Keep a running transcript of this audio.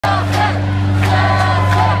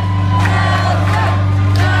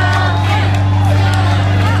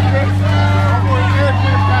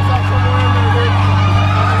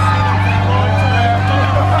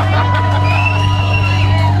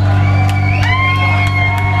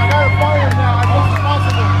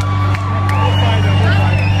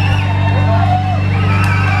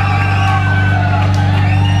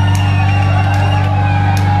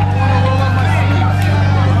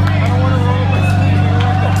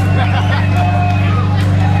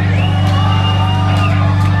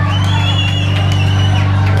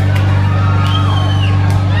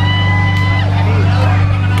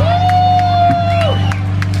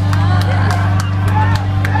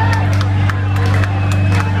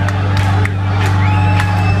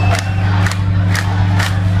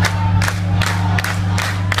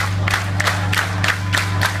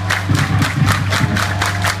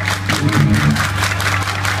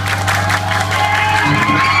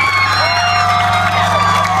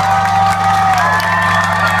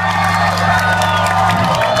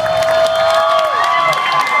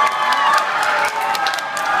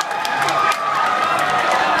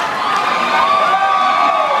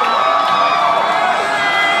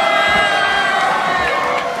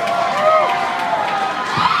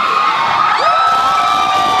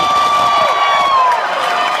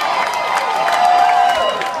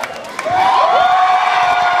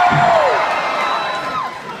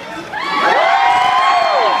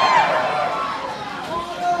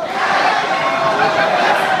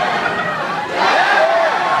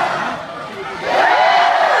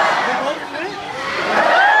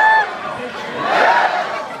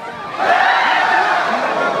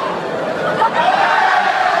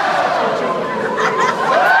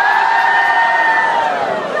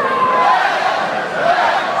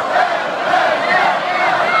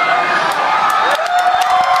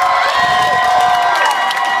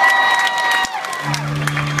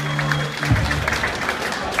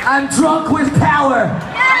I'm drunk with power.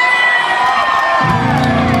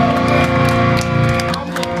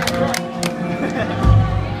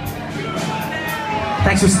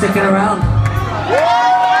 Thanks for sticking around.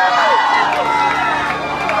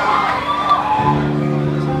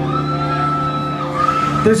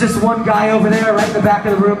 There's just one guy over there right in the back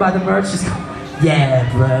of the room by the merch just going,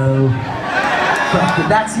 yeah, bro.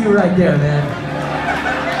 That's you right there, man.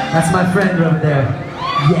 That's my friend over there.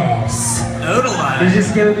 Yes. He's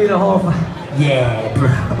just giving me the whole yeah, bro.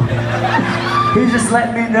 He's just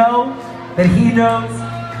letting me know that he knows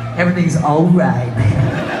everything's alright,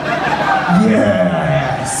 man.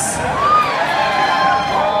 Yes.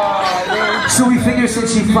 So we figure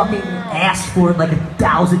since she fucking asked for it like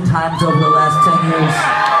 1,000 times over the last 10 years,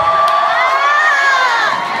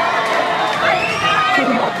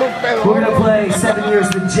 we're gonna play 7 Years,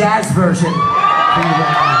 the jazz version.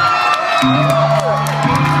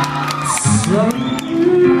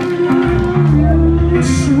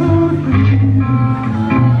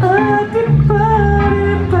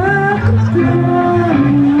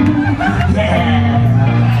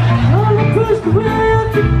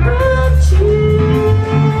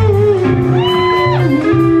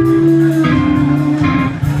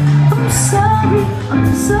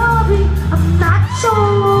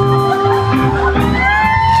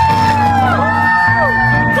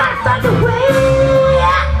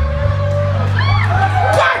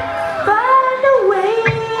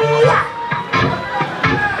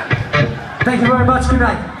 Thank you very much. Good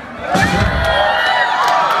night.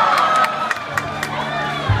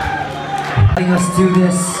 Letting us do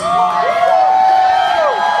this.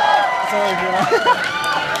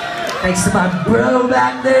 Thanks to my bro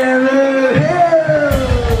back there.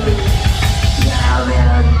 Yeah,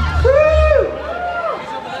 man. Woo!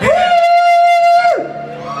 Woo!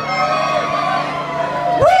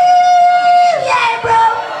 Woo! Yeah, bro.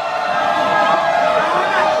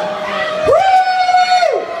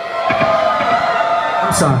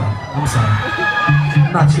 I'm sorry.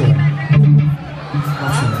 I'm not sure.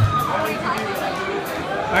 Not sure.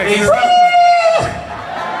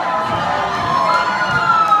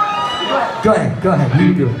 Go ahead. You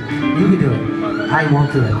can do it. You can do it. I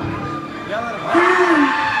won't do it.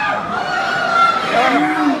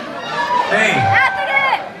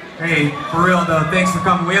 Hey, for real though, thanks for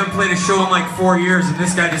coming. We haven't played a show in like 4 years, and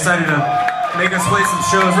this guy decided to make us play some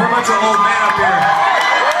shows. We're a bunch of old men up here.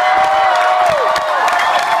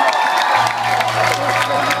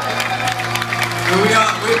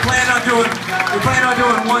 We plan on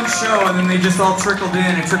doing one show, and then they just all trickled in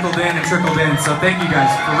and trickled in and trickled in. So thank you guys,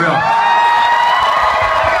 for real.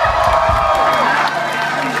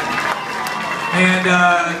 And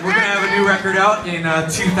we're gonna have a new record out in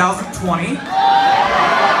 2020.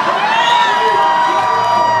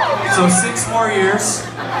 So 6 more years.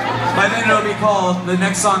 By then it'll be called, the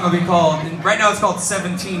next song will be called, right now it's called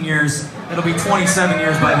 17 Years. It'll be 27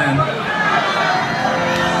 years by then.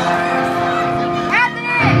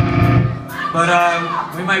 But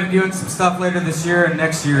we might be doing some stuff later this year and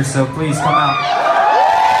next year, so please come out.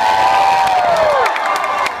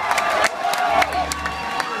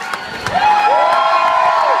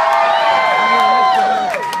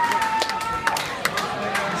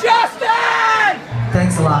 Justin!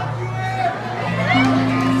 Thanks a lot.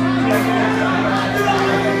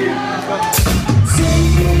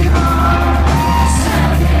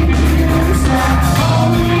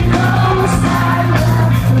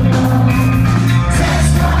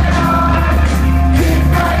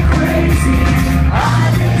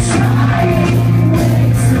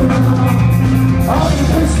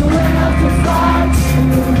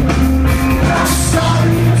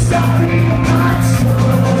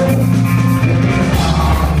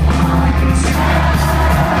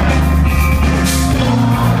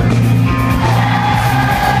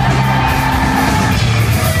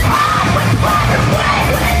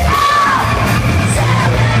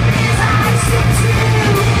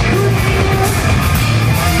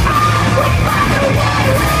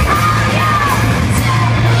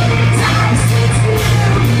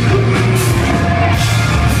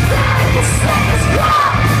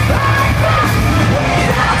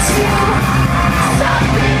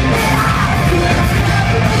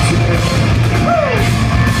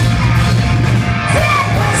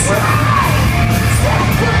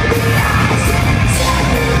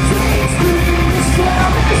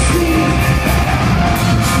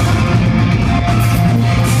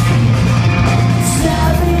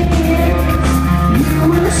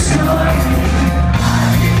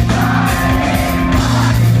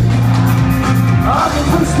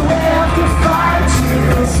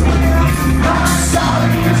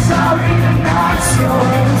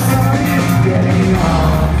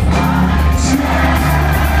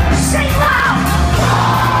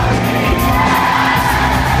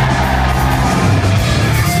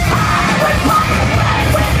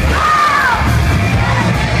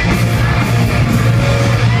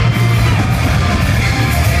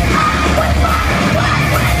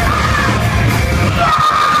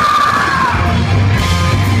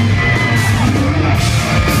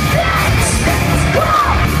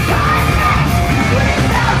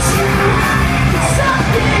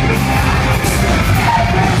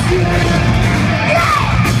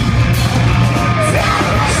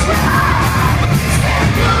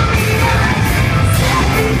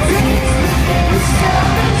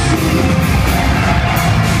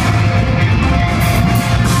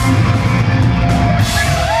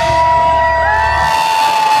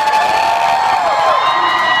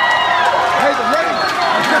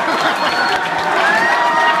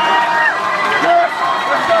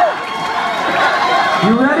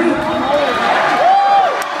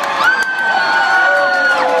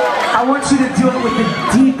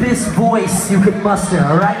 you can muster,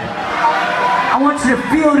 alright? I want you to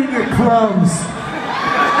feel it in your plums.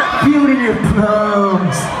 Feel it in your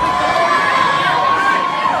plums.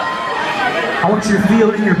 I want you to feel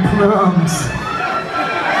it in your plums.